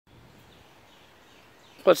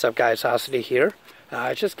What's up, guys? Hosity here.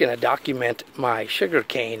 Just going to document my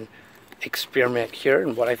sugarcane experiment here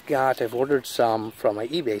and what I've got. I've ordered some from my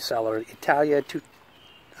eBay seller, Italia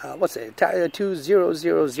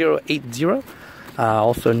 20080,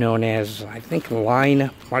 also known as, I think,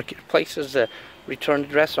 Line Marketplace is the return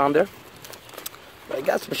address on there. But I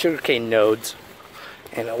got some sugarcane nodes,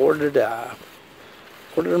 and I ordered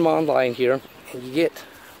them online here, and you get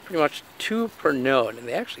pretty much 2 per node, and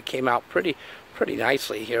they actually came out pretty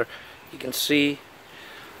nicely here. You can see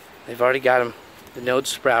they've already got them, the nodes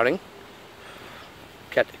sprouting.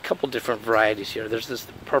 Got a couple different varieties here. There's this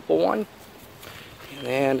purple one,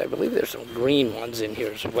 and I believe there's some green ones in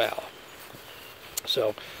here as well.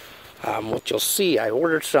 So what you'll see, I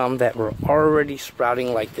ordered some that were already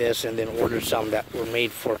sprouting like this, and then ordered some that were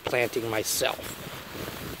made for planting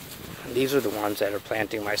myself. And these are the ones that are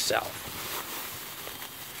planting myself.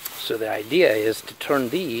 So the idea is to turn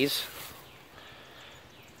these,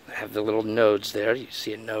 I have the little nodes there. You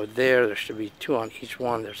see a node there. There should be 2 on each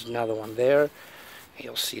one. There's another one there. And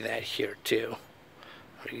you'll see that here too.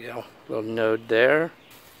 There you go. Little node there.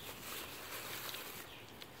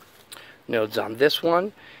 Nodes on this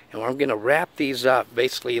one. And I'm going to wrap these up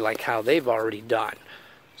basically like how they've already done.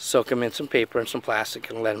 Soak them in some paper and some plastic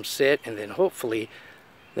and let them sit. And then hopefully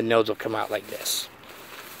the nodes will come out like this.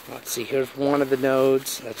 Let's see, here's one of the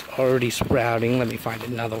nodes that's already sprouting. Let me find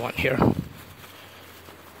another one here.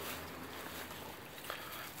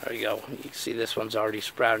 There you go. You can see this one's already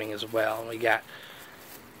sprouting as well. We got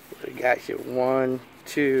here 1,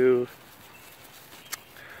 2,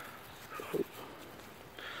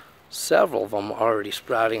 several of them already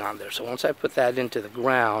sprouting on there. So once I put that into the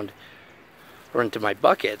ground or into my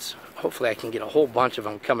buckets, hopefully I can get a whole bunch of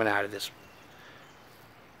them coming out of this.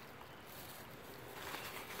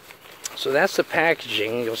 So that's the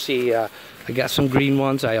packaging. You'll see I got some green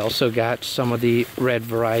ones. I also got some of the red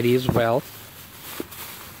variety as well.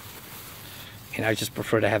 And I just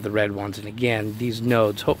prefer to have the red ones. And again, these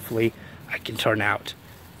nodes, hopefully, I can turn out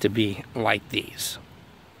to be like these.